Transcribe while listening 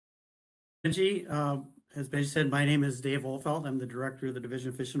Benji. As Benji said, my name is Dave Wolfeld. I'm the director of the Division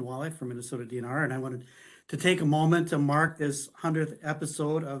of Fish and Wildlife for Minnesota DNR, and I wanted to take a moment to mark this 100th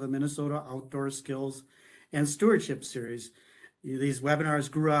episode of the Minnesota Outdoor Skills and Stewardship Series. These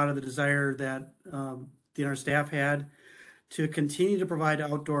webinars grew out of the desire that DNR staff had to continue to provide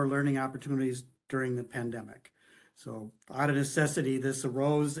outdoor learning opportunities during the pandemic. So out of necessity, this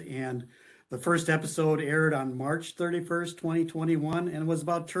arose, and the first episode aired on March 31st, 2021, and was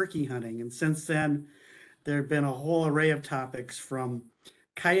about turkey hunting. And since then, there have been a whole array of topics from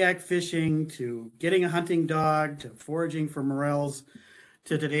kayak fishing to getting a hunting dog to foraging for morels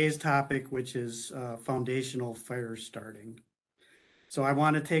to today's topic, which is foundational fire starting. So I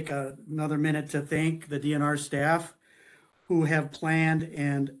want to take another minute to thank the DNR staff who have planned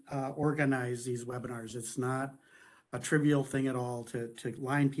and organized these webinars. It's not a trivial thing at all to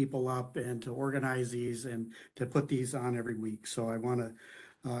line people up and to organize these and to put these on every week. So I want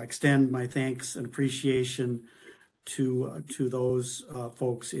to extend my thanks and appreciation to those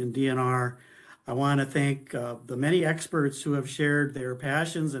folks in DNR. I want to thank the many experts who have shared their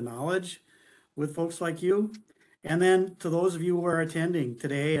passions and knowledge with folks like you. And then to those of you who are attending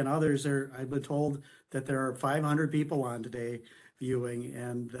today and others, I've been told that there are 500 people on today viewing,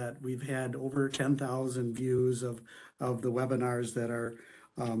 and that we've had over 10,000 views of the webinars that are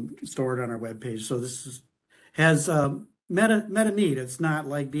stored on our webpage. So has met a need. It's not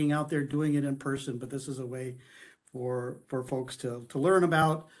like being out there doing it in person, but this is a way for folks to learn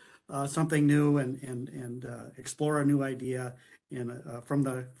about something new and explore a new idea from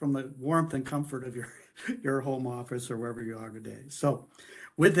the warmth and comfort of your home office or wherever you are today. So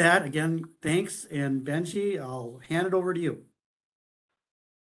with that, again, thanks. And Benji, I'll hand it over to you.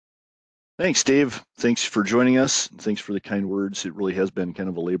 Thanks, Dave. Thanks for joining us. Thanks for the kind words. It really has been kind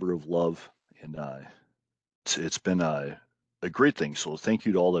of a labor of love, and it's been a great thing. So thank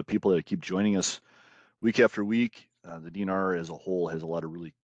you to all the people that keep joining us week after week. The DNR as a whole has a lot of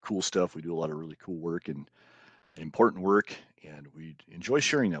really cool stuff. We do a lot of really cool work and important work, and we enjoy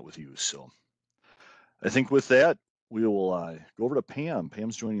sharing that with you. So I think with that, we will go over to Pam.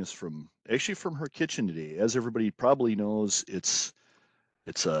 Pam's joining us from her kitchen today. As everybody probably knows, it's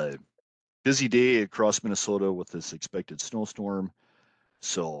a busy day across Minnesota with this expected snowstorm.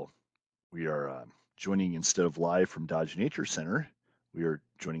 So we are joining, instead of live from Dodge Nature Center, we are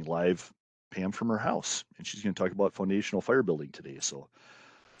joining live Pam from her house, and she's going to talk about foundational fire building today. So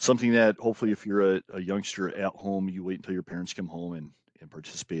something that hopefully if you're a youngster at home, you wait until your parents come home and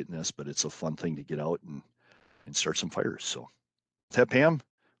participate in this, but it's a fun thing to get out and start some fires. So with that, Pam,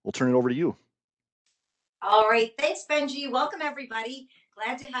 we'll turn it over to you. All right. Thanks, Benji. Welcome, everybody.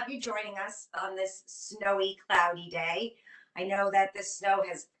 Glad to have you joining us on this snowy, cloudy day. I know that this snow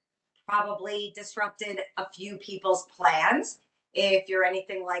has probably disrupted a few people's plans, if you're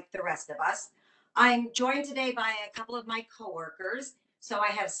anything like the rest of us. I'm joined today by a couple of my coworkers. So I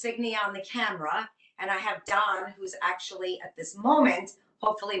have Signe on the camera, and I have Don, who's actually at this moment,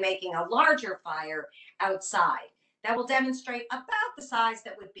 hopefully making a larger fire outside. That will demonstrate about the size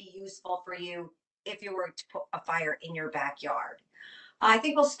that would be useful for you if you were to put a fire in your backyard. I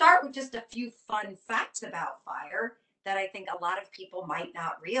think we'll start with just a few fun facts about fire that I think a lot of people might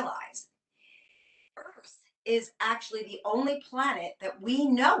not realize. Earth is actually the only planet that we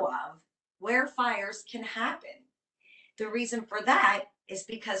know of where fires can happen. The reason for that is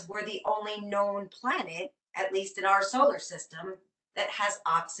because we're the only known planet, at least in our solar system, that has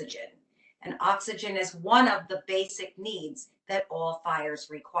oxygen. And oxygen is one of the basic needs that all fires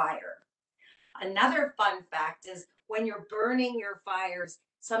require. Another fun fact is when you're burning your fires,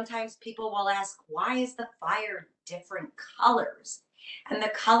 sometimes people will ask, why is the fire different colors? And the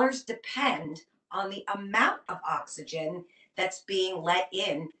colors depend on the amount of oxygen that's being let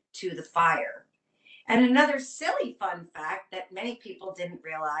in to the fire. And another silly fun fact that many people didn't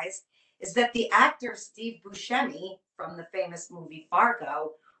realize is that the actor Steve Buscemi from the famous movie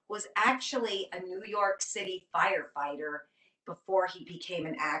Fargo was actually a New York City firefighter before he became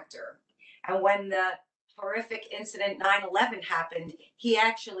an actor. And when the horrific incident 9/11 happened, he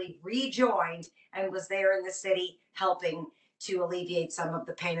actually rejoined and was there in the city helping to alleviate some of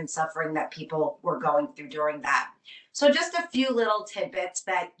the pain and suffering that people were going through during that. So just a few little tidbits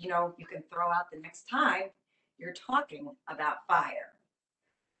that, you can throw out the next time you're talking about fire.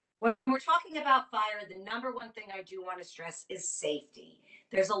 When we're talking about fire, the number one thing I do want to stress is safety.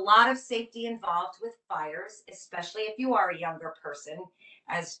 There's a lot of safety involved with fires, especially if you are a younger person,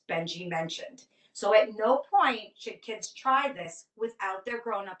 as Benji mentioned. So at no point should kids try this without their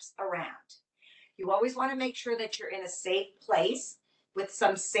grown-ups around. You always want to make sure that you're in a safe place with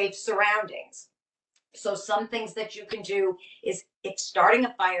some safe surroundings. So some things that you can do is, if starting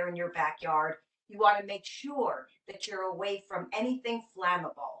a fire in your backyard, you want to make sure that you're away from anything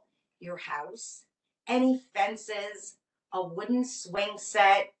flammable. Your house, any fences, a wooden swing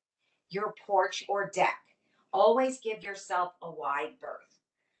set, your porch or deck. Always give yourself a wide berth.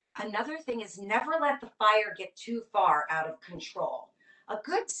 Another thing is, never let the fire get too far out of control. A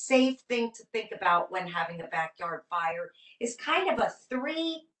good safe thing to think about when having a backyard fire is kind of a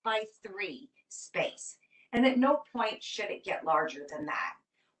 3 by 3 space. And at no point should it get larger than that.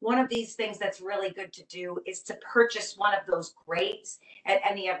 One of these things that's really good to do is to purchase one of those grates at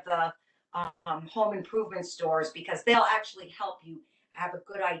any of the home improvement stores, because they'll actually help you have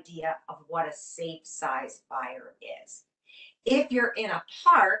a good idea of what a safe size fire is. If you're in a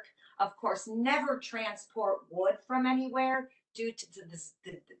park, of course, never transport wood from anywhere due to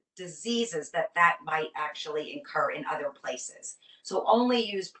the diseases that might actually incur in other places. So only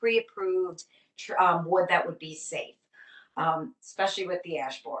use pre-approved wood that would be safe, especially with the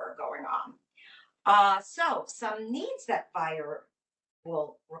ash borer going on. So some needs that fire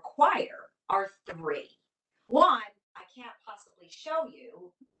will require are 3. One, I can't possibly show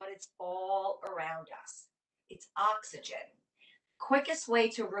you, but it's all around us. It's oxygen. Quickest way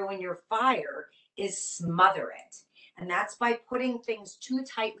to ruin your fire is smother it. And that's by putting things too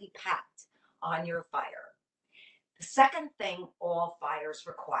tightly packed on your fire. The second thing all fires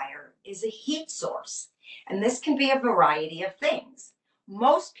require is a heat source. And this can be a variety of things.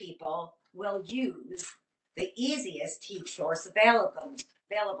 Most people will use the easiest heat source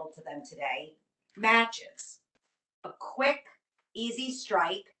available to them today, matches. A quick, easy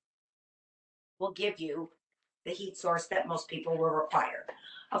strike will give you the heat source that most people will require.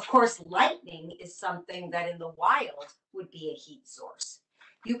 Of course, lightning is something that in the wild would be a heat source.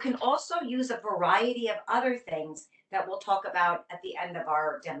 You can also use a variety of other things that we'll talk about at the end of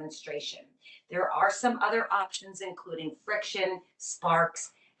our demonstration. There are some other options, including friction,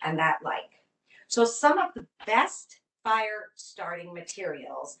 sparks, and that like. So some of the best fire starting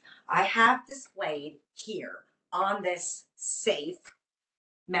materials I have displayed here on this safe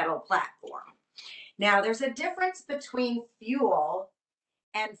metal platform. Now, there's a difference between fuel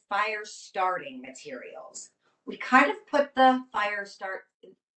and fire starting materials. We kind of put the fire start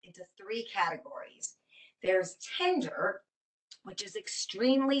into 3 categories. There's tinder, which is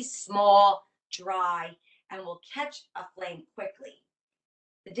extremely small, dry, and will catch a flame quickly.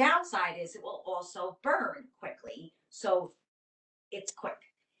 The downside is it will also burn quickly, so it's quick.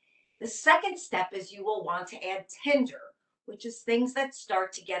 The second step is you will want to add tinder, which is things that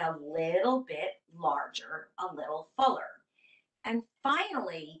start to get a little bit larger, a little fuller. And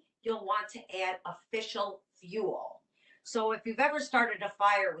finally, you'll want to add official fuel. So if you've ever started a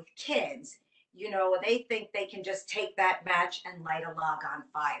fire with kids, you know, they think they can just take that match and light a log on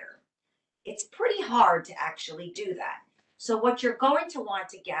fire. It's pretty hard to actually do that. So what you're going to want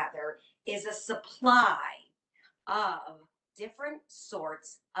to gather is a supply of different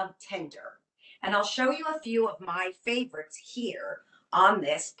sorts of tinder. And I'll show you a few of my favorites here on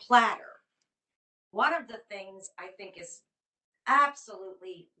this platter. One of the things I think is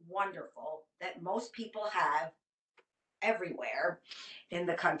absolutely wonderful that most people have everywhere in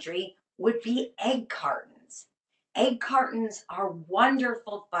the country would be egg cartons. Egg cartons are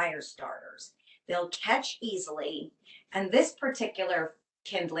wonderful fire starters. They'll catch easily, and this particular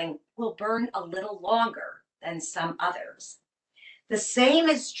kindling will burn a little longer than some others. The same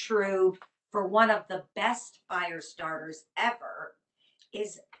is true for one of the best fire starters ever,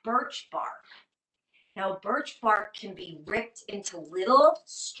 is birch bark. Now, birch bark can be ripped into little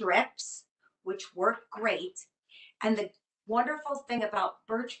strips, which work great. And the wonderful thing about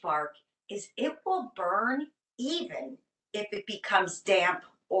birch bark is it will burn even if it becomes damp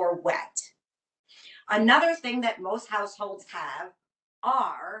or wet. Another thing that most households have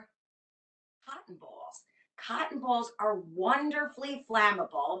are cotton balls. Cotton balls are wonderfully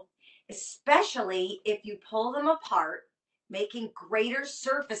flammable, especially if you pull them apart, making greater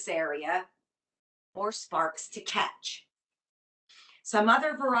surface area or sparks to catch. Some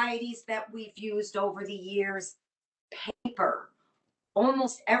other varieties that we've used over the years, paper.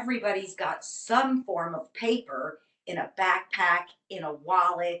 Almost everybody's got some form of paper in a backpack, in a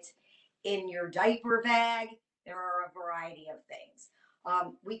wallet, in your diaper bag. There are a variety of things.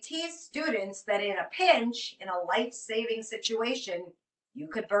 We tease students that in a pinch, in a life-saving situation, you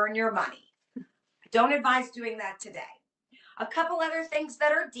could burn your money. I don't advise doing that today. A couple other things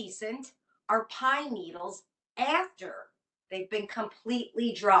that are decent are pine needles after they've been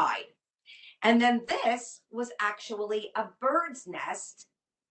completely dried. And then this was actually a bird's nest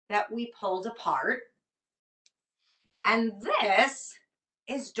that we pulled apart. And this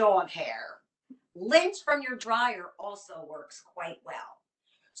is dog hair. Lint from your dryer also works quite well.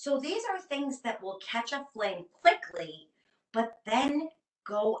 So these are things that will catch a flame quickly, but then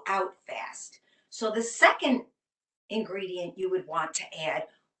go out fast. So the second ingredient you would want to add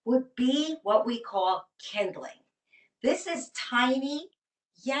would be what we call kindling. This is tiny,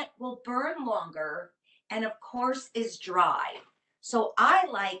 yet will burn longer, and of course is dry. So I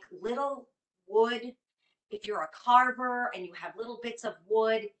like little wood. If you're a carver and you have little bits of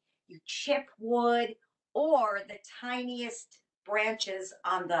wood, you chip wood, or the tiniest branches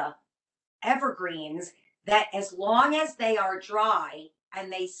on the evergreens that, as long as they are dry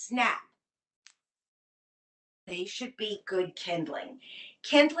and they snap, they should be good kindling.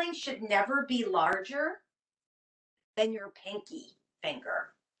 Kindling should never be larger than your pinky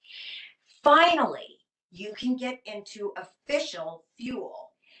finger. Finally, you can get into official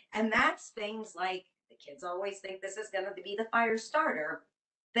fuel. And that's things like, the kids always think this is going to be the fire starter.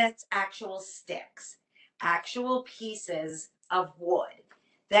 That's actual sticks, actual pieces of wood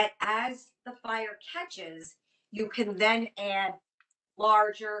that, as the fire catches, you can then add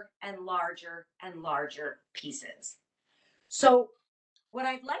larger and larger and larger pieces. So what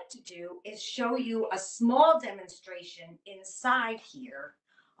I'd like to do is show you a small demonstration inside here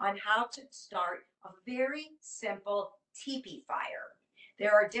on how to start a very simple teepee fire.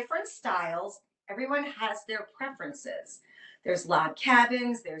 There are different styles. Everyone has their preferences. There's log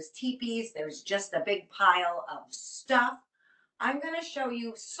cabins, there's teepees, there's just a big pile of stuff. I'm going to show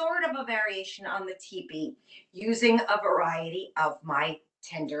you sort of a variation on the teepee using a variety of my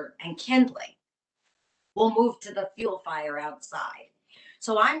tinder and kindling. We'll move to the fuel fire outside.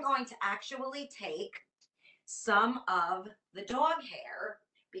 So I'm going to actually take some of the dog hair,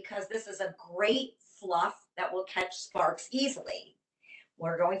 because this is a great fluff that will catch sparks easily.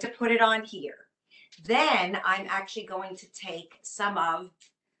 We're going to put it on here. Then I'm actually going to take some of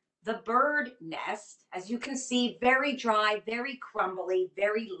the bird nest. As you can see, very dry, very crumbly,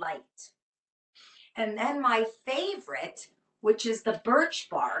 very light. And then my favorite, which is the birch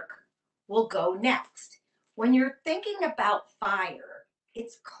bark, will go next. When you're thinking about fire,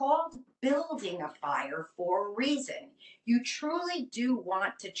 it's called building a fire for a reason. You truly do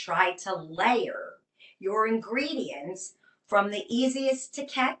want to try to layer your ingredients from the easiest to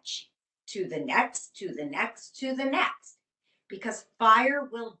catch to the next, to the next, to the next, because fire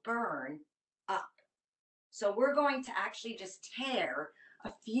will burn up. So we're going to actually just tear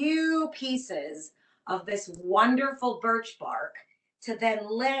a few pieces of this wonderful birch bark to then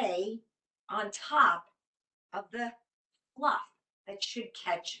lay on top of the fluff that should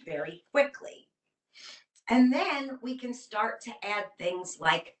catch very quickly. And then we can start to add things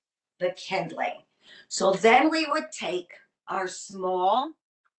like the kindling. So then we would take our small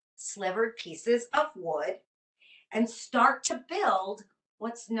slivered pieces of wood and start to build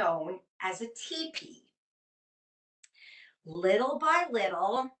what's known as a teepee. Little by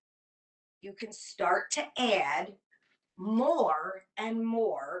little, you can start to add more and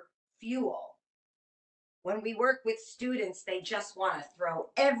more fuel. When we work with students, they just want to throw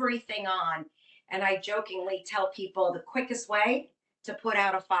everything on. And I jokingly tell people the quickest way to put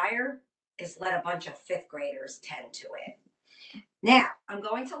out a fire is let a bunch of fifth graders tend to it. Now, I'm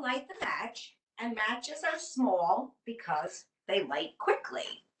going to light the match, and matches are small because they light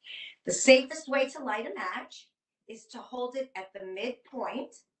quickly. The safest way to light a match is to hold it at the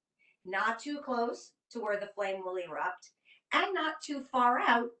midpoint, not too close to where the flame will erupt, and not too far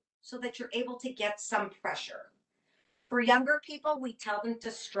out so that you're able to get some pressure. For younger people, we tell them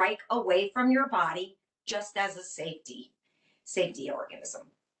to strike away from your body just as a safety organism.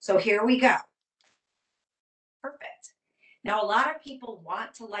 So here we go. Perfect. Now, a lot of people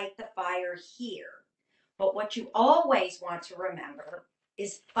want to light the fire here, but what you always want to remember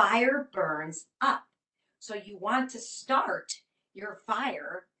is fire burns up. So you want to start your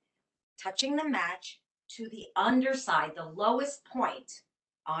fire touching the match to the underside, the lowest point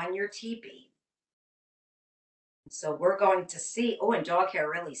on your teepee. So we're going to see, oh, and dog hair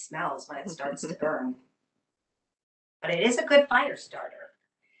really smells when it starts to burn. But it is a good fire starter.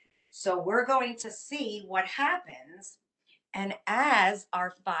 So we're going to see what happens. And as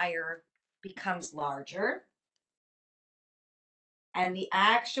our fire becomes larger and the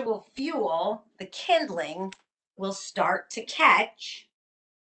actual fuel, the kindling, will start to catch,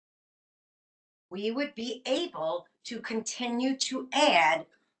 we would be able to continue to add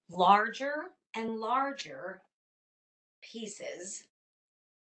larger and larger pieces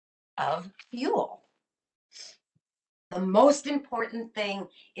of fuel. The most important thing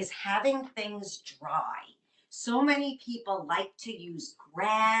is having things dry. So many people like to use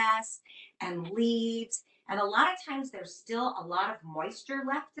grass and leaves, and a lot of times there's still a lot of moisture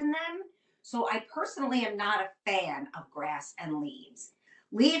left in them. So I personally am not a fan of grass and leaves.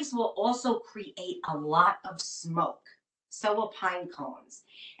 Leaves will also create a lot of smoke. So will pine cones.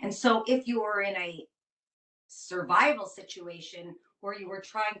 And so if you are in a survival situation where you were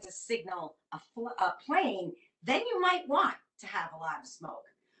trying to signal a plane, then you might want to have a lot of smoke.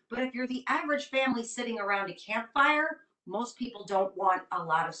 But if you're the average family sitting around a campfire, most people don't want a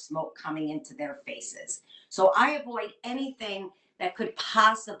lot of smoke coming into their faces. So I avoid anything that could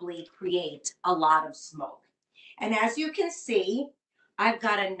possibly create a lot of smoke. And as you can see, I've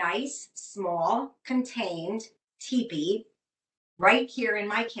got a nice, small, contained teepee right here in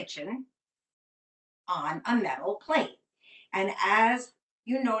my kitchen on a metal plate. And as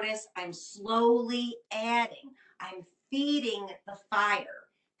you notice, I'm slowly adding, I'm feeding the fire.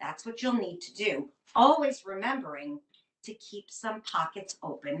 That's what you'll need to do. Always remembering to keep some pockets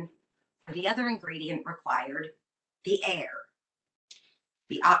open for the other ingredient required, the air,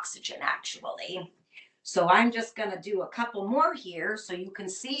 the oxygen actually. So I'm just going to do a couple more here so you can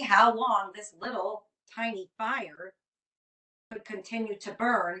see how long this little tiny fire could continue to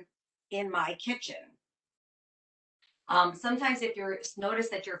burn in my kitchen. Sometimes if you notice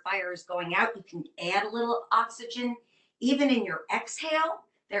that your fire is going out, you can add a little oxygen. Even in your exhale,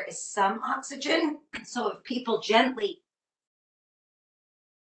 there is some oxygen. So if people gently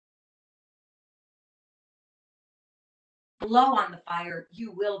blow on the fire,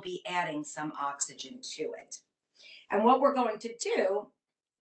 you will be adding some oxygen to it. And what we're going to do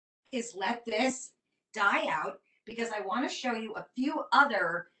is let this die out because I want to show you a few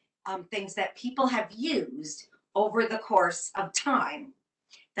other things that people have used over the course of time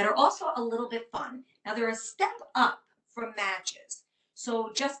that are also a little bit fun. Now they're a step up from matches.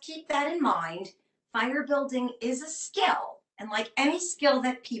 So just keep that in mind. Fire building is a skill. And like any skill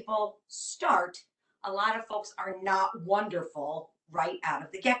that people start, a lot of folks are not wonderful right out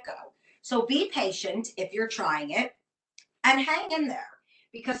of the get-go. So be patient if you're trying it and hang in there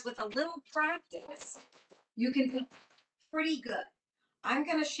because with a little practice, you can be pretty good. I'm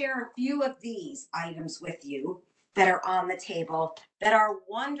going to share a few of these items with you that are on the table that are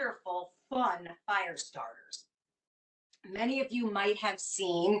wonderful, fun fire starters. Many of you might have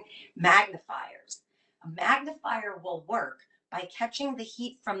seen magnifiers. A magnifier will work by catching the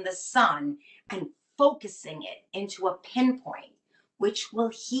heat from the sun and focusing it into a pinpoint, which will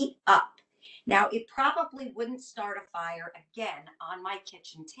heat up. Now, it probably wouldn't start a fire again on my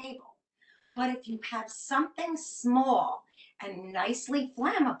kitchen table. But if you have something small and nicely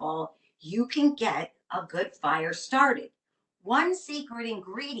flammable, you can get a good fire started. One secret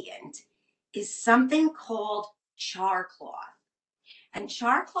ingredient is something called char cloth. And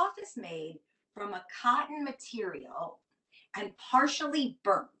char cloth is made from a cotton material and partially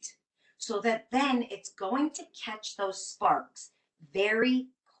burnt so that then it's going to catch those sparks very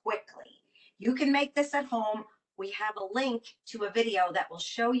quickly. You can make this at home. We have a link to a video that will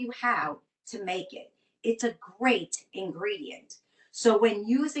show you how to make it. It's a great ingredient. So when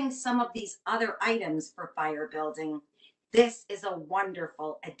using some of these other items for fire building, this is a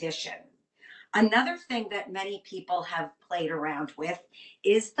wonderful addition. Another thing that many people have played around with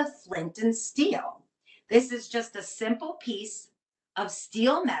is the flint and steel. This is just a simple piece of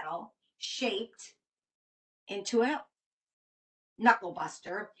steel metal shaped into a knuckle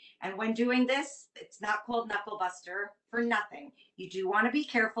buster. And when doing this, it's not called knuckle buster for nothing. You do want to be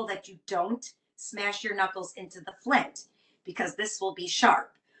careful that you don't smash your knuckles into the flint because this will be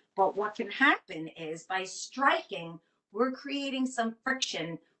sharp. But what can happen is by striking, we're creating some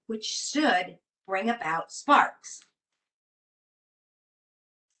friction, which should bring about sparks.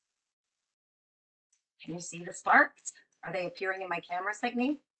 Can you see the sparks? Are they appearing in my camera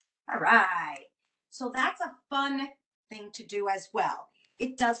technique? All right. So that's a fun thing to do as well.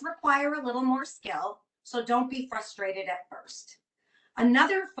 It does require a little more skill, so don't be frustrated at first.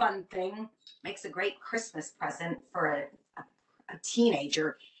 Another fun thing, makes a great Christmas present for a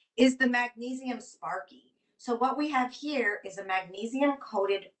teenager, is the magnesium sparky. So what we have here is a magnesium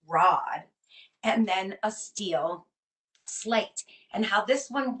coated rod and then a steel slate. And how this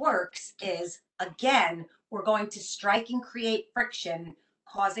one works is, again, we're going to strike and create friction,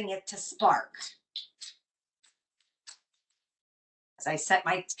 causing it to spark. As I set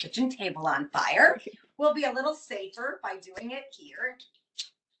my kitchen table on fire, we'll be a little safer by doing it here.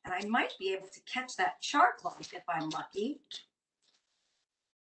 And I might be able to catch that char cloth if I'm lucky.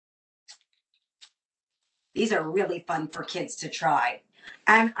 These are really fun for kids to try.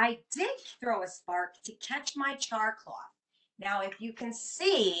 And I did throw a spark to catch my char cloth. Now, if you can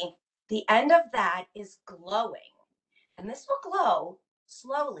see, the end of that is glowing. And this will glow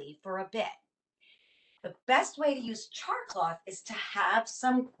slowly for a bit. The best way to use char cloth is to have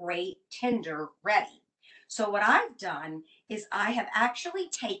some great tinder ready. So what I've done is I have actually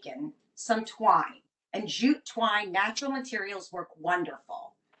taken some twine, and jute twine, natural materials work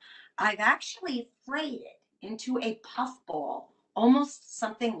wonderful. I've actually frayed it into a puff ball, almost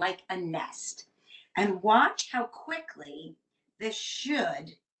something like a nest. And watch how quickly this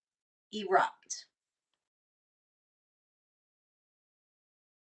should erupt.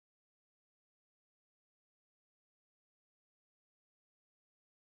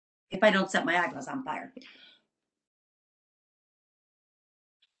 If I don't set my eyebrows on fire.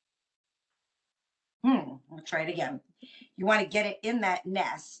 I'll try it again. You want to get it in that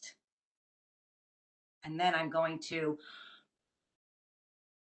nest. And then I'm going to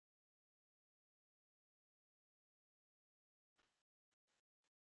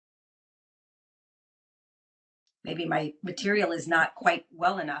maybe my material is not quite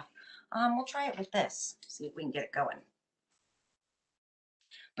well enough. We'll try it with this, see if we can get it going.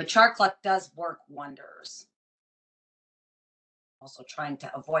 But char cloth does work wonders. Also trying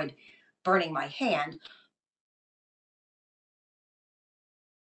to avoid burning my hand.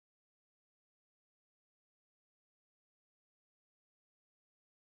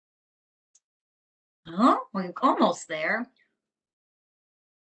 Oh, we're almost there.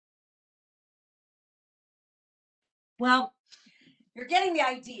 Well, you're getting the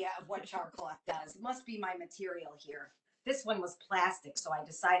idea of what char cloth does. It must be my material here. This one was plastic, so I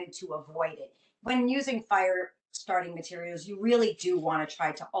decided to avoid it. When using fire starting materials, you really do want to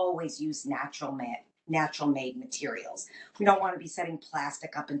try to always use natural made materials. We don't want to be setting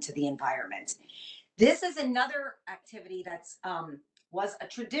plastic up into the environment. This is another activity that's was a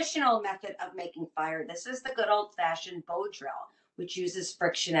traditional method of making fire. This is the good old fashioned bow drill, which uses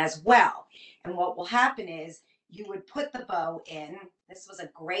friction as well. And what will happen is you would put the bow in. This was a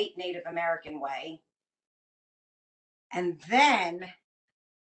great Native American way. And then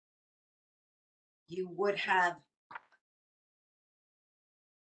you would have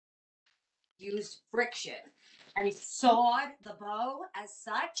used friction and sawed the bow as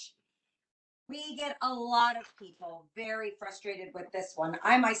such. We get a lot of people very frustrated with this one.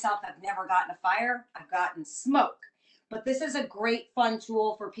 I myself have never gotten a fire. I've gotten smoke. But this is a great fun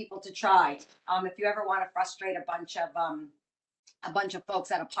tool for people to try. If you ever want to frustrate a bunch of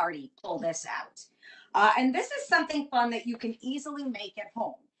folks at a party, pull this out. And this is something fun that you can easily make at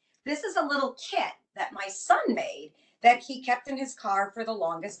home. This is a little kit that my son made that he kept in his car for the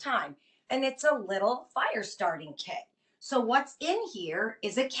longest time. And it's a little fire starting kit. So what's in here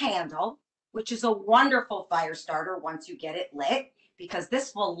is a candle, which is a wonderful fire starter once you get it lit, because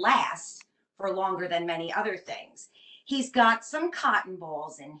this will last for longer than many other things. He's got some cotton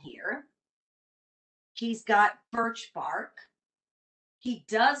balls in here. He's got birch bark. He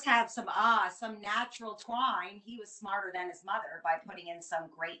does have some natural twine. He was smarter than his mother by putting in some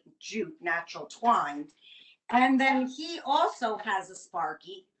great jute natural twine. And then he also has a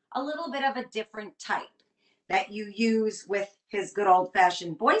Sparky, a little bit of a different type that you use with his good old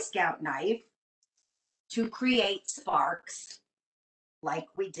fashioned Boy Scout knife to create sparks like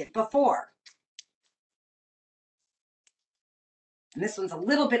we did before. And this one's a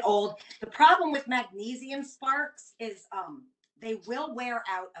little bit old. The problem with magnesium sparks is they will wear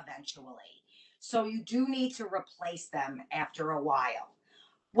out eventually. So you do need to replace them after a while.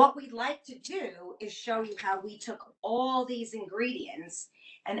 What we'd like to do is show you how we took all these ingredients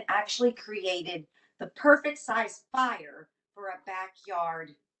and actually created the perfect size fire for a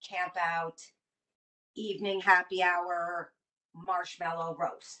backyard camp out, evening happy hour, marshmallow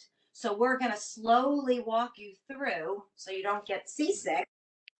roast. So we're going to slowly walk you through so you don't get seasick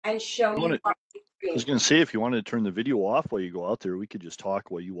and show you how to I was create. going to say, if you wanted to turn the video off while you go out there, we could just talk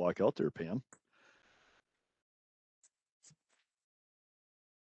while you walk out there, Pam.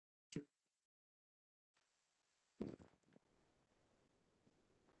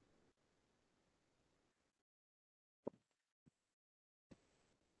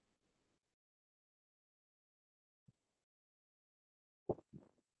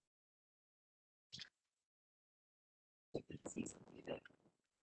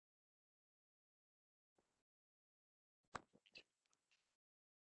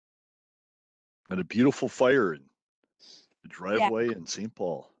 At a beautiful fire in the driveway in St.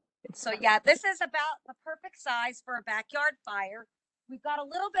 Paul. So yeah, this is about the perfect size for a backyard fire. We've got a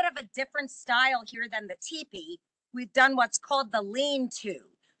little bit of a different style here than the teepee. We've done what's called the lean-to.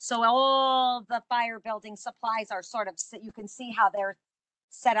 So all the fire building supplies are sort of, you can see how they're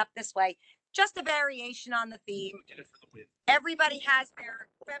set up this way. Just a variation on the theme. Everybody has their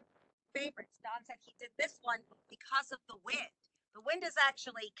favorites. Don said he did this one because of the wind. The wind is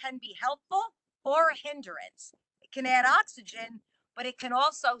actually can be helpful, or a hindrance. It can add oxygen, but it can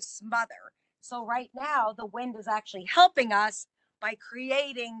also smother. So right now, the wind is actually helping us by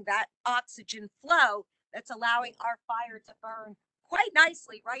creating that oxygen flow that's allowing our fire to burn quite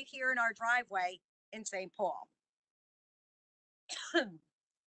nicely right here in our driveway in St. Paul. Who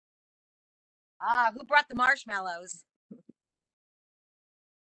brought the marshmallows?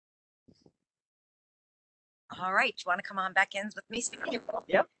 All right, you want to come on back in with me, Steve?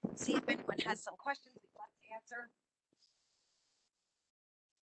 Yep. See if anyone has some questions we'd like to answer.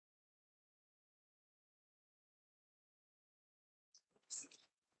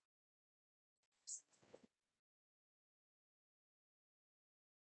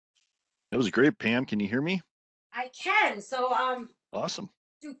 That was great, Pam. Can you hear me? I can. So, Awesome.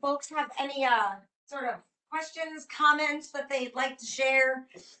 do folks have any sort of questions, comments that they'd like to share?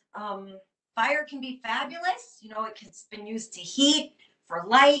 Fire can be fabulous. You know, it's been used to heat, for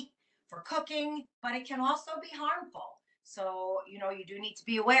light, for cooking, but it can also be harmful. So, you know, you do need to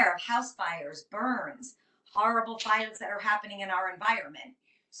be aware of house fires, burns, horrible fires that are happening in our environment.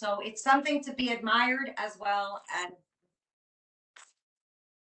 So it's something to be admired as well. And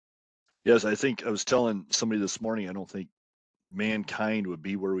Yes, I think I was telling somebody this morning, I don't think mankind would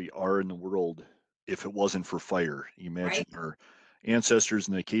be where we are in the world if it wasn't for fire. You imagine right, our ancestors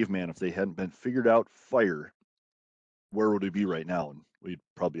and the caveman, if they hadn't been figured out fire, where would we be right now? And we'd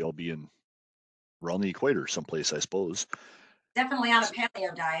probably all be in around the equator someplace, I suppose. definitely on a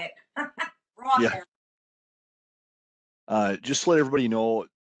paleo diet, raw Yeah. paleo. Just to let everybody know,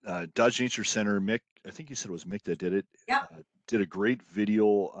 Dodge Nature Center, Mick, I think you said it was Mick that did it, Yep. did a great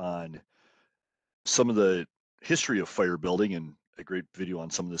video on some of the history of fire building and a great video on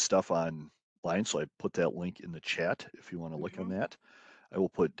some of the stuff online. So I put that link in the chat if you want to look on that. I will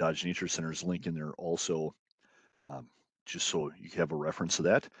put Dodge Nature Center's link in there also, just so you have a reference to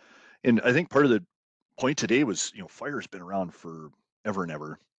that. And I think part of the point today was, you know, fire's been around for ever and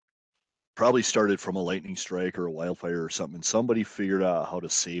ever. Probably started from a lightning strike or a wildfire or something, and somebody figured out how to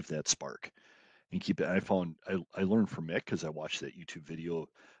save that spark and keep it. I learned from Mick because I watched that YouTube video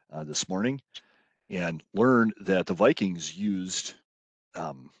this morning and learned that the Vikings used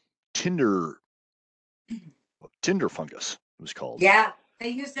um, tinder tinder fungus. It was called. Yeah, they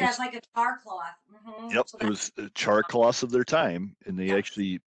used it as It's like a tar cloth. Yep, So it that, was the char cloths of their time, and they yeah.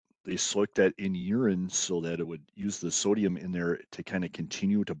 actually they soaked that in urine so that it would use the sodium in there to kind of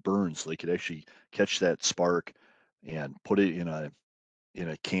continue to burn, so they could actually catch that spark and put it in a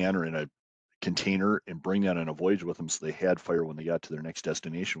can or in a container and bring that on a voyage with them, so they had fire when they got to their next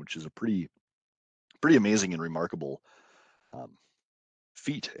destination, which is a pretty amazing and remarkable um,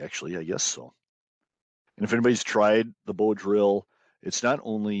 feat, actually, I guess so. And if anybody's tried the bow drill, it's not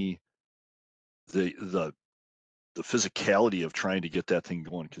only the the the physicality of trying to get that thing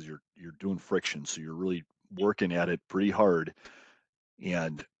going because you're doing friction, so you're really working at it pretty hard.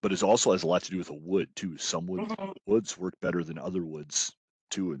 But it also has a lot to do with the wood too. Some woods work better than other woods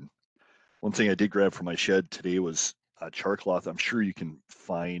too. And one thing I did grab from my shed today was char cloth. I'm sure you can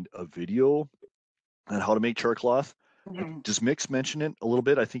find a video on how to make char cloth. Does Mix mention it a little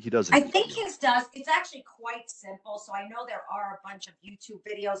bit? I think he does in I his think video. his does. It's actually quite simple. So I know there are a bunch of YouTube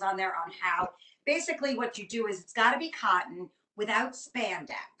videos on there on how. Basically, what you do is it's got to be cotton without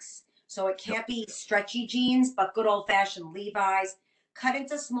spandex. So it Yep. can't be stretchy jeans, but good old fashioned Levi's, cut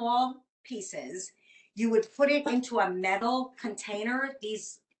into small pieces. You would put it into a metal container.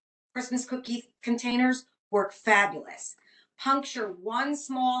 These Christmas cookie containers work fabulous. Puncture one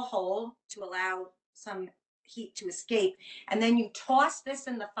small hole to allow some heat to escape, and then you toss this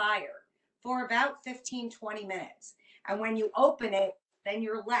in the fire for about 15-20 minutes. And when you open it, then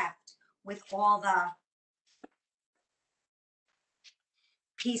you're left with all the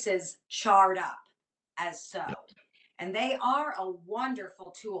pieces charred up as so. Yep. And they are a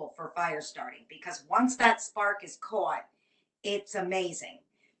wonderful tool for fire starting because once that spark is caught, it's amazing.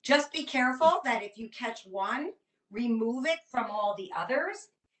 Just be careful that if you catch one, remove it from all the others,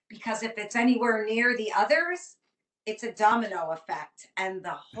 because if it's anywhere near the others, it's a domino effect and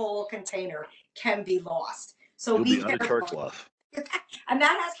the whole container can be lost. So You'll be be out of char careful. cloth. And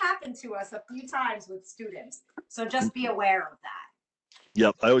that has happened to us a few times with students. So just be aware of that.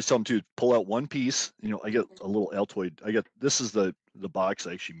 Yep, I always tell them to pull out one piece. You know, I get a little Altoid. This is the box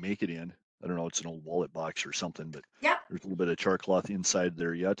I actually make it in. I don't know, it's an old wallet box or something, but Yep. there's a little bit of char cloth inside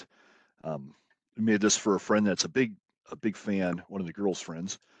there yet. We made this for a friend that's a big fan, one of the girls'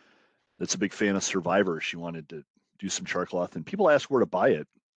 friends, that's a big fan of Survivor. She wanted to do some char cloth, and people ask where to buy it.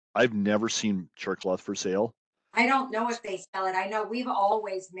 I've never seen char cloth for sale. I don't know if they sell it. I know we've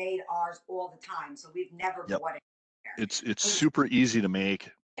always made ours all the time, so we've never Yep. bought it. It's super easy to make.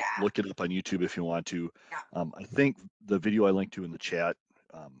 Yeah. look it up on YouTube if you want to. Yeah. I think the video I linked to in the chat,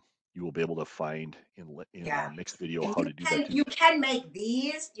 you will be able to find in Yeah. mixed video And how to do that too. you can make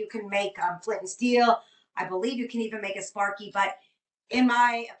these. You can make flint and steel. I believe you can even make a Sparky, but in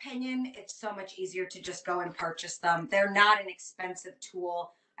my opinion, it's so much easier to just go and purchase them. They're not an expensive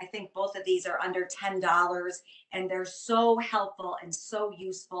tool. I think both of these are under $10, and they're so helpful and so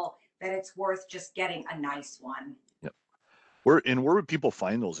useful that it's worth just getting a nice one. Yep. Where would people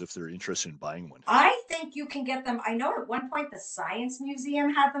find those if they're interested in buying one? I think you can get them. I know at one point the Science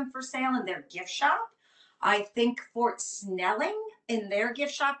Museum had them for sale in their gift shop. I think Fort Snelling in their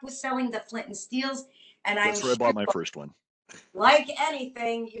gift shop was selling the flint and steels. And I'm That's where I sure, bought my first one. like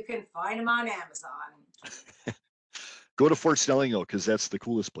anything, you can find them on Amazon. Go to Fort Snelling though, because that's the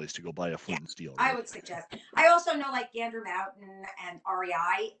coolest place to go buy a Yeah, flint and steel. I Right? would suggest. I also know like Gander Mountain and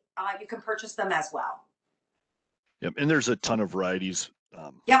REI, you can purchase them as well. Yep. And there's a ton of varieties.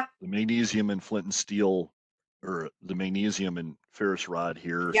 Yep. The magnesium and flint and steel, or the magnesium and ferrous rod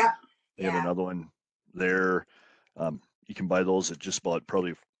here. Yep. They have Yeah. another one there. You can buy those at just about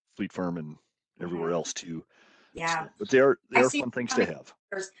probably Fleet Farm and everywhere Mhm. else too. Yeah. So, but they are I've seen fun things them to come in have.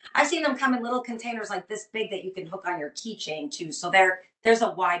 I've seen them come in little containers like this big that you can hook on your keychain too. So there's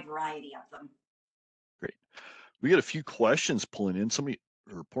a wide variety of them. Great. We got a few questions pulling in. Somebody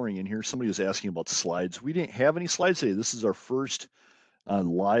or pouring in here. Somebody was asking about slides. We didn't have any slides today. This is our first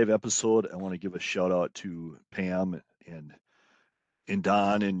live episode. I want to give a shout out to Pam and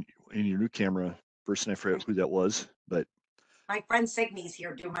Don and your new camera person. I forget who that was, but My friend Signy's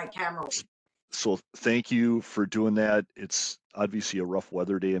here doing my camera. so thank you for doing that. It's obviously a rough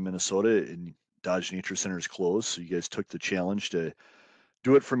weather day in Minnesota and Dodge Nature Center is closed. So you guys took the challenge to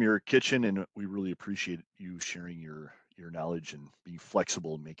do it from your kitchen, and we really appreciate you sharing your knowledge and being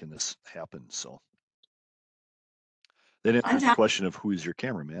flexible and making this happen. So that Fun answers the time. question of who is your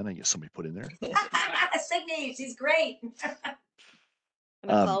cameraman. I guess somebody put in there. Signy, she's great.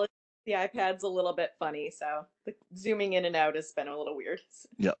 And apologies, the iPad's a little bit funny, so the zooming in and out has been a little weird.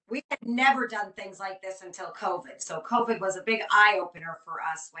 Yeah. We had never done things like this until COVID. So COVID was a big eye opener for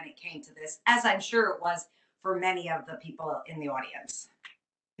us when it came to this, as I'm sure it was for many of the people in the audience.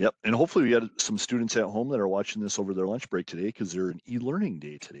 Yep. And hopefully we had some students at home that are watching this over their lunch break today because they're an e-learning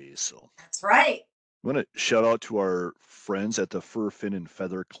day today. So That's right. I want to shout out to our friends at the Fur, Fin, and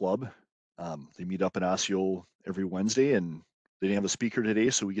Feather Club. They meet up in Osseo every Wednesday, and they didn't have a speaker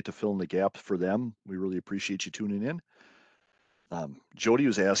today, so we get to fill in the gap for them. We really appreciate you tuning in. Jody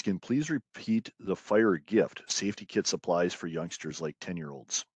was asking, please repeat the fire gift, safety kit supplies for youngsters like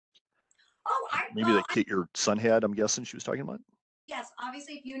 10-year-olds. Oh, Maybe the kit your son had, I'm guessing she was talking about? yes,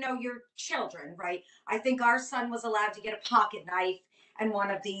 obviously, if you know your children, right? I think our son was allowed to get a pocket knife and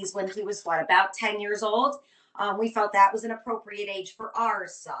one of these when he was about 10 years old. We felt that was an appropriate age for our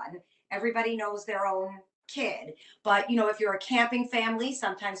son. Everybody knows their own kid, but if you're a camping family,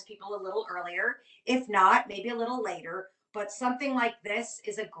 sometimes people a little earlier. If not, maybe a little later. But something like this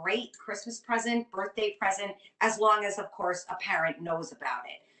is a great Christmas present, birthday present, as long as, of course, a parent knows about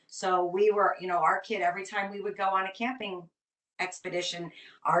it. So we were, our kid, every time we would go on a camping expedition,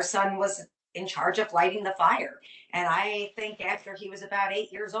 our son was in charge of lighting the fire. And I think after he was about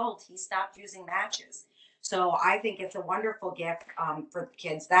 8 years old, he stopped using matches. So I think it's a wonderful gift for the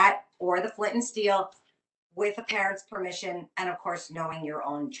kids, that or the flint and steel with a parent's permission, and of course, knowing your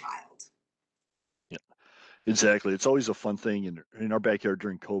own child. Yeah, exactly. It's always a fun thing. In our backyard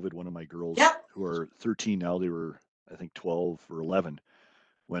during COVID, one of my girls Yep. who are 13 now, they were, I think, 12 or 11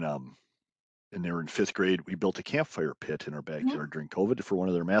 when and they were in 5th grade. We built a campfire pit in our backyard during COVID for one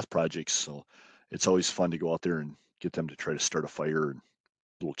of their math projects. So it's always fun to go out there and get them to try to start a fire and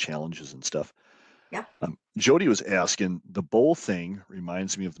little challenges and stuff. Yep. Jody was asking, the bowl thing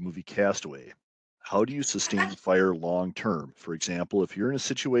reminds me of the movie Castaway. How do you sustain fire long term? For example, if you're in a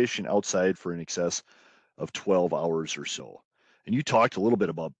situation outside for an excess of 12 hours or so. And you talked a little bit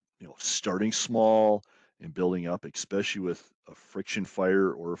about, starting small and building up, especially with a friction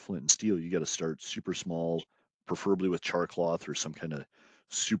fire or a flint and steel. You got to start super small, preferably with char cloth or some kind of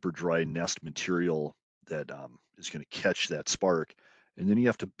super dry nest material that is going to catch that spark. And then you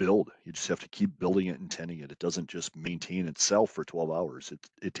have to build. You just have to keep building it and tending it. It doesn't just maintain itself for 12 hours.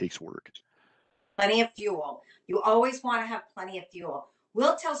 It takes work. Plenty of fuel. You always want to have plenty of fuel.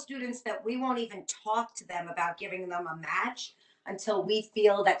 We'll tell students that we won't even talk to them about giving them a match until we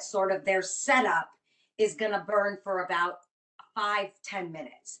feel that sort of their setup is going to burn for about 5-10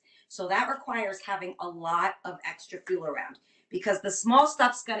 minutes. So that requires having a lot of extra fuel around, because the small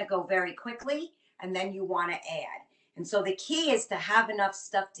stuff's going to go very quickly and then you want to add. And so the key is to have enough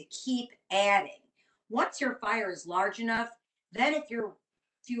stuff to keep adding. Once your fire is large enough, then if you're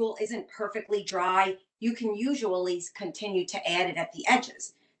fuel isn't perfectly dry, you can usually continue to add it at the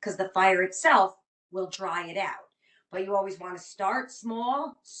edges because the fire itself will dry it out. But you always want to start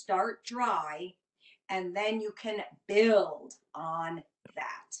small, start dry, and then you can build on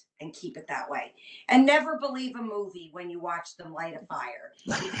that and keep it that way. And never believe a movie when you watch them light a fire.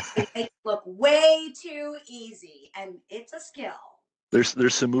 They make it look way too easy, and it's a skill.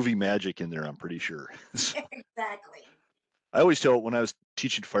 There's some movie magic in there, I'm pretty sure. Exactly. I always tell when I was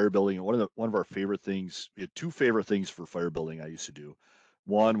teaching fire building, one of our favorite things, we had two favorite things for fire building I used to do.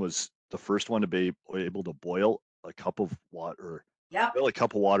 One was the first one to be able to boil a cup of water, or Yep. boil a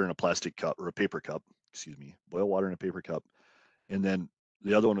cup of water in a plastic cup or a paper cup, excuse me, boil water in a paper cup. And then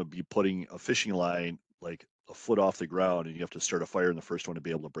the other one would be putting a fishing line like a foot off the ground, and you have to start a fire in the first one to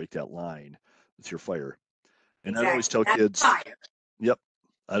be able to break that line with your fire. And I'd always Exactly. tell That's kids, fire. yep,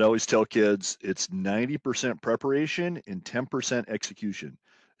 I'd always tell kids it's 90% preparation and 10% execution.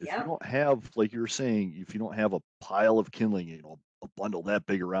 If you Yep. don't have, like you were saying, if you don't have a pile of kindling, a bundle that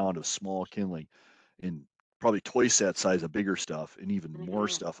big around of small kindling, and probably twice that size of bigger stuff, and even more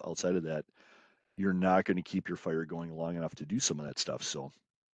Mhm. stuff outside of that, you're not going to keep your fire going long enough to do some of that stuff. So,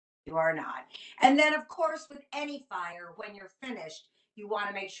 You are not. And then, of course, with any fire, when you're finished, you want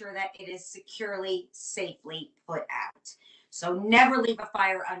to make sure that it is securely, safely put out. So never leave a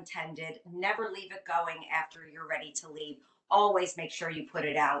fire untended. Never leave it going after you're ready to leave. Always make sure you put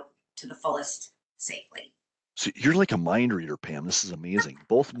it out to the fullest safely. so you're like a mind reader, Pam. This is amazing.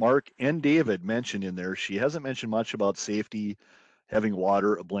 Both Mark and David mentioned in there. She hasn't mentioned much about safety, having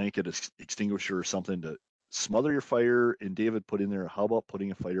water, a blanket, extinguisher, or something to smother your fire. And David put in there, how about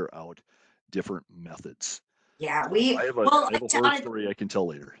putting a fire out? Different methods. Yeah, So we well I have a horror story I can tell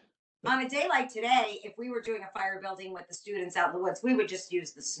later. But on a day like today, if we were doing a fire building with the students out in the woods, we would just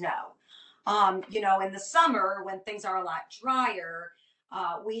use the snow. In the summer when things are a lot drier,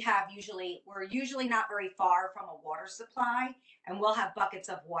 we're usually not very far from a water supply, and we'll have buckets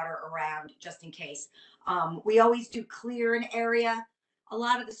of water around just in case. We always do clear an area. A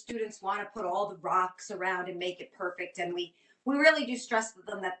lot of the students want to put all the rocks around and make it perfect, and we really do stress to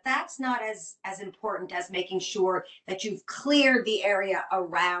them that that's not as important as making sure that you've cleared the area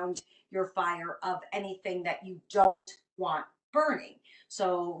around your fire of anything that you don't want burning.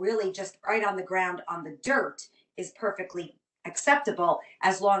 So, really, just right on the ground on the dirt is perfectly acceptable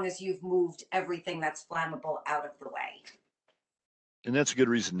as long as you've moved everything that's flammable out of the way. and that's a good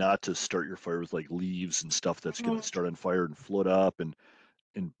reason not to start your fire with like leaves and stuff that's going to Mhm. start on fire and float up and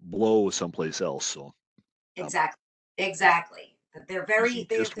blow someplace else. So um, Exactly. Exactly. They're very using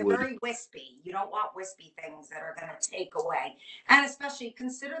just they're wood. very wispy. You don't want wispy things that are going to take away. And especially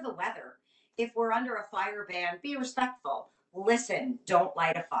consider the weather. If we're under a fire ban, be respectful. Listen, don't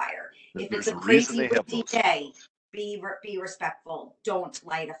light a fire. If it's There's a a reason crazy they have windy those. day, be respectful. Don't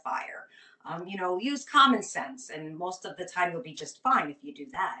light a fire. Use common sense, and most of the time you'll be just fine if you do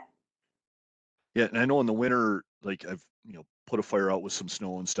that. Yeah, and I know in the winter, like I've put a fire out with some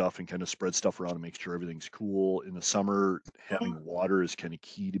snow and stuff, and kind of spread stuff around to make sure everything's cool. In the summer, having water is kind of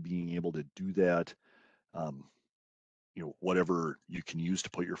key to being able to do that. Um, whatever you can use to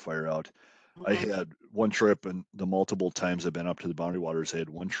put your fire out. I Mhm. had one trip, and the multiple times I've been up to the Boundary Waters, I had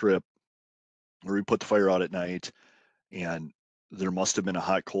one trip where we put the fire out at night, and there must have been a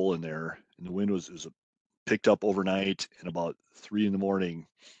hot coal in there, and the wind was picked up overnight, and about 3 in the morning,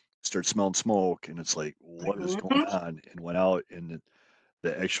 start smelling smoke, and it's like, what is going Mhm. on? And went out, and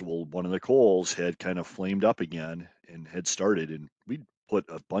the actual one of the coals had kind of flamed up again and had started, and we put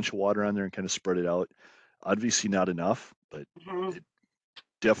a bunch of water on there and kind of spread it out. Obviously not enough, but Mhm. it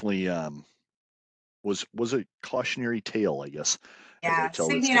definitely was a cautionary tale, I guess, as I Yeah, tell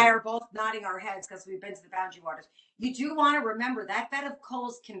this Signy and I story. are both nodding our heads because we've been to the Boundary Waters. You do want to remember that bed of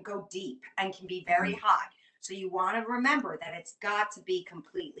coals can go deep and can be very Mhm. hot. So you want to remember that it's got to be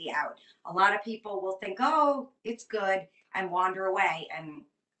completely out. A lot of people will think, oh, it's good, and wander away. And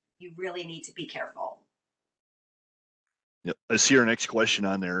you really need to be careful. Yep. I see our next question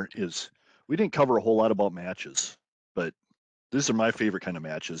on there is, we didn't cover a whole lot about matches, but these are my favorite kind of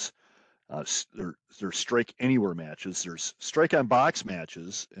matches. There's strike anywhere matches. There's strike on box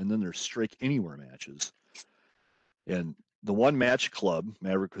matches, and then there's strike anywhere matches. And the one match club,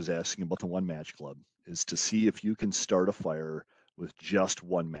 Maverick was asking about the one match club, is to see if you can start a fire with just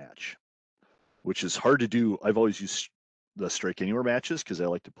one match, which is hard to do. I've always used the strike anywhere matches because I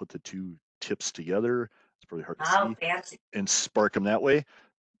like to put the two tips together. It's probably hard to Oh, see fancy. and spark them that way.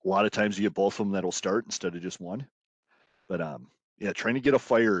 A lot of times you get both of them that'll start instead of just one. But yeah, trying to get a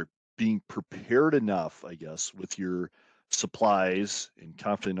fire, being prepared enough, I guess, with your supplies and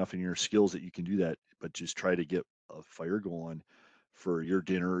confident enough in your skills that you can do that, but just try to get a fire going for your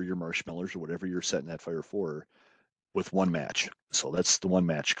dinner or your marshmallows or whatever you're setting that fire for with one match. So that's the one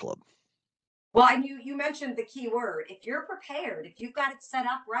match club. Well, and you mentioned the key word. If you're prepared, if you've got it set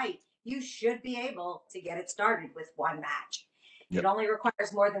up right, you should be able to get it started with one match. Yep. It only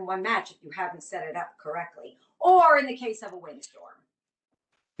requires more than one match if you haven't set it up correctly, or in the case of a windstorm.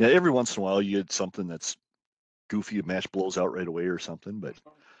 Yeah, every once in a while you get something that's goofy, a match blows out right away or something. But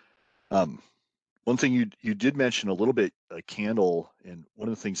one thing you did mention a little bit, a candle, and one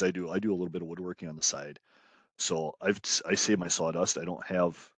of the things I do a little bit of woodworking on the side. So I save my sawdust. I don't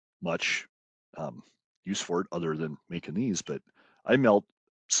have much use for it other than making these, but I melt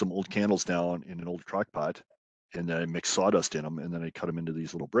some old candles down in an old crock pot, and then I mix sawdust in them, and then I cut them into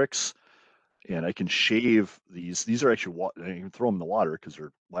these little bricks, and I can shave these. These are actually I can throw them in the water because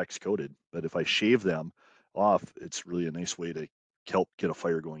they're wax coated, but if I shave them off, it's really a nice way to help get a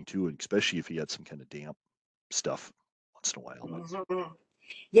fire going too, and especially if you had some kind of damp stuff once in a while. Mm-hmm.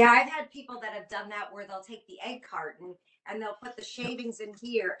 Yeah, I've had people that have done that where they'll take the egg carton and they'll put the shavings in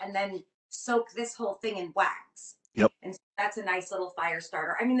here and then soak this whole thing in wax. Yep. And so that's a nice little fire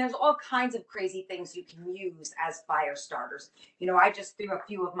starter. I mean, there's all kinds of crazy things you can use as fire starters. I just threw a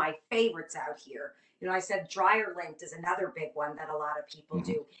few of my favorites out here. I said dryer lint is another big one that a lot of people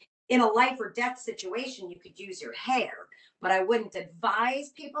do. In a life or death situation, you could use your hair, but I wouldn't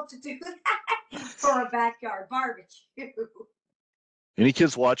advise people to do that for a backyard barbecue. Any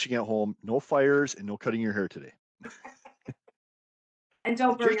kids watching at home, no fires and no cutting your hair today. And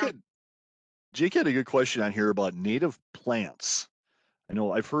don't burn your. Jake had a good question on here about native plants. I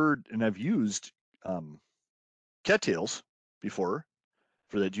know I've heard and I've used cattails before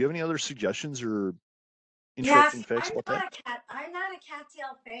for that. Do you have any other suggestions or interesting facts about that? I'm not a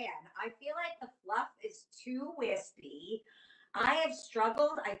cattail fan. I feel like the fluff is too wispy. I have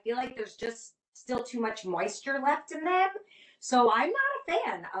struggled. I feel like there's just still too much moisture left in them. So I'm not a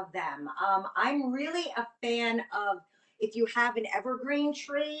fan of them. I'm really a fan of if you have an evergreen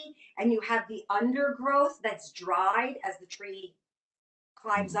tree and you have the undergrowth that's dried as the tree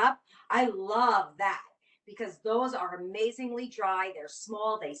climbs up. I love that because those are amazingly dry. They're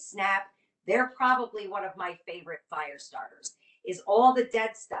small, they snap. They're probably one of my favorite fire starters is all the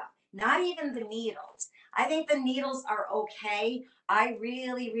dead stuff, not even the needles. I think the needles are okay. I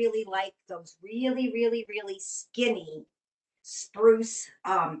really, really like those really, really, really skinny spruce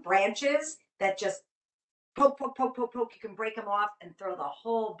branches that just poke, poke, poke, poke, poke. You can break them off and throw the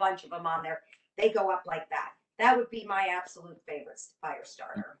whole bunch of them on there. They go up like that. That would be my absolute favorite fire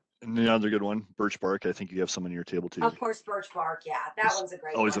starter. And another good one, birch bark. I think you have some on your table too. Of course, birch bark. Yeah, that one's a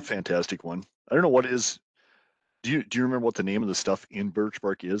great one. Always a fantastic one. I don't know what is. Do you remember what the name of the stuff in birch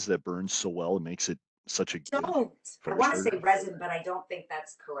bark is that burns so well and makes it such a good Don't. I fire want to starter? say resin, but I don't think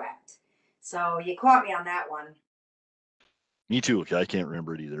that's correct. So you caught me on that one. Me too. I can't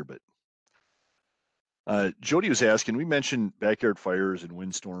remember it either, but Jody was asking, we mentioned backyard fires and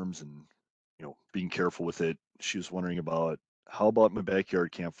windstorms and being careful with it. She was wondering about how about my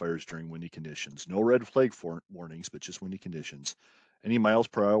backyard campfires during windy conditions? No red flag warnings, but just windy conditions. Any miles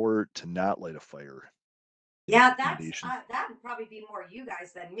per hour to not light a fire? Yeah, that would probably be more you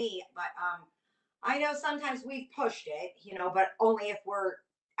guys than me. But I know sometimes we've pushed it, but only if we're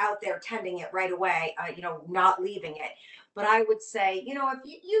out there tending it right away, not leaving it. But I would say,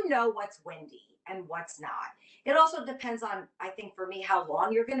 if you know what's windy and what's not. It also depends on, I think for me, how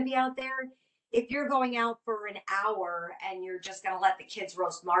long you're going to be out there. If you're going out for an hour and you're just going to let the kids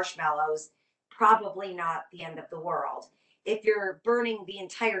roast marshmallows, probably not the end of the world. If you're burning the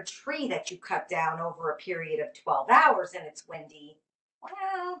entire tree that you cut down over a period of 12 hours and it's windy,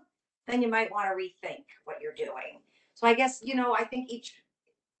 well, then you might want to rethink what you're doing. So I guess, I think each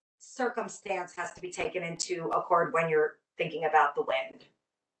circumstance has to be taken into accord when you're thinking about the wind.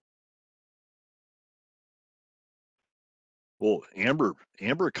 Well,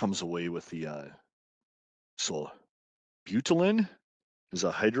 Amber comes away with the so butylene is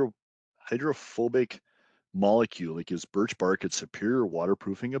a hydrophobic molecule that gives birch bark its superior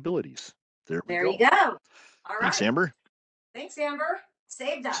waterproofing abilities. There you go. All right. Thanks, Amber. Thanks, Amber.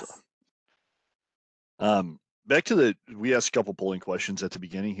 Saved us. Back to we asked a couple polling questions at the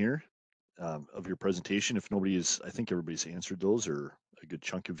beginning here of your presentation. If I think everybody's answered those, or a good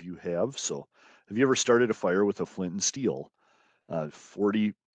chunk of you have. So, have you ever started a fire with a flint and steel?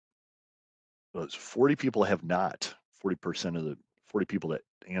 40 people have not. 40% of the 40 people that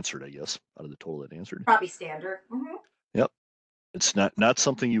answered, I guess, out of the total that answered. Probably standard. Mm-hmm. Yep. It's not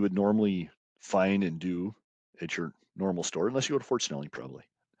something you would normally find and do at your normal store, unless you go to Fort Snelling, probably.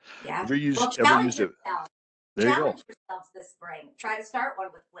 Yeah. Ever used it? Challenge There you go. yourselves this spring. Try to start one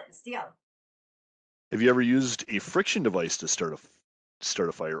with flint and steel. Have you ever used a friction device to start start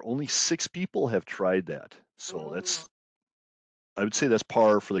a fire. Only 6 people have tried that. So Mm. I would say that's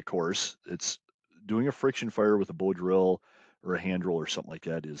par for the course. It's doing a friction fire with a bow drill or a hand drill or something like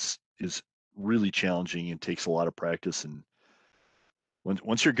that is really challenging and takes a lot of practice. And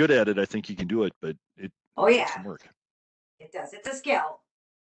once you're good at it, I think you can do it, but it Oh takes yeah, some work. it does. It's a skill.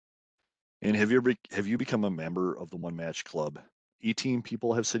 And have you become a member of the One Match Club? 18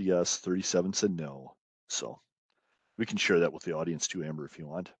 people have said yes, 37 said no. So we can share that with the audience too, Amber, if you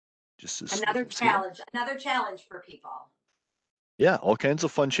want. Just as they Another can see it. challenge for people. Yeah, all kinds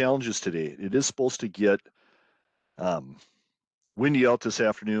of fun challenges today. It is supposed to get um, windy out this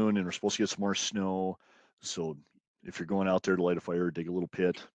afternoon, and we're supposed to get some more snow. So if you're going out there to light a fire, dig a little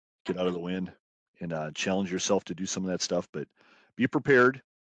pit, get out of the wind, and challenge yourself to do some of that stuff. But be prepared.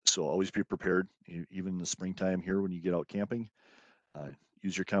 So always be prepared, even in the springtime here when you get out camping. Uh,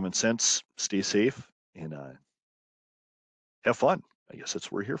 use your common sense, stay safe, and have fun. I guess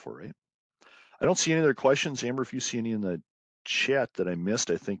that's what we're here for, right? I don't see any other questions. Amber, if you see any in the chat that I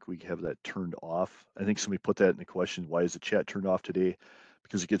missed, I think we have that turned off. I think somebody put that in the question, why is the chat turned off today?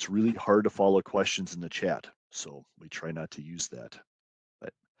 Because it gets really hard to follow questions in the chat. So we try not to use that.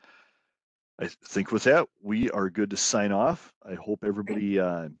 But I think with that, we are good to sign off. I hope everybody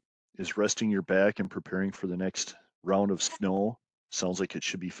is resting your back and preparing for the next round of snow. Sounds like it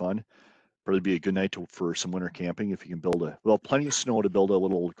should be fun. Probably be a good night for some winter camping if you can build plenty of snow to build a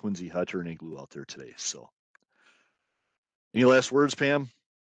little Quincy hut or an igloo out there today. So any last words, Pam?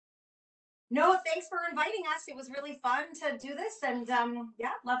 No, thanks for inviting us. It was really fun to do this, and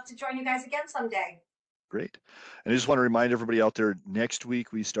yeah, love to join you guys again someday. Great. And I just want to remind everybody out there, next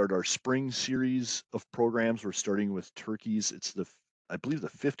week we start our spring series of programs. We're starting with turkeys. It's I believe the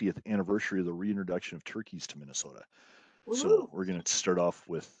 50th anniversary of the reintroduction of turkeys to Minnesota. So Woo-hoo. we're going to start off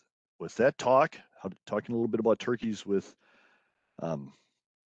with that talking a little bit about turkeys with um,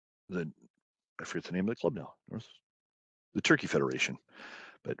 I forget the name of the club now, the Turkey Federation.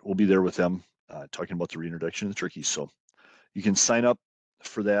 But we'll be there with them talking about the reintroduction of the turkeys. So you can sign up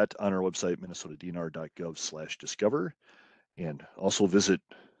for that on our website, minnesotadnr.gov/discover. And also visit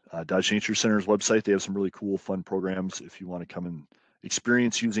Dodge Nature Center's website. They have some really cool, fun programs. If you want to come and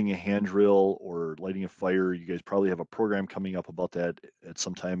experience using a hand drill or lighting a fire, you guys probably have a program coming up about that at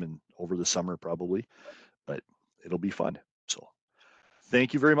some time over the summer, probably. But it'll be fun. So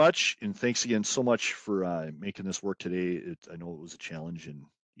thank you very much. And thanks again so much for making this work today. I know it was a challenge and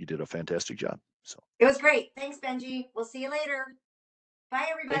you did a fantastic job. So It was great. Thanks, Benji. We'll see you later. Bye,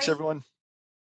 thanks, everybody. everyone.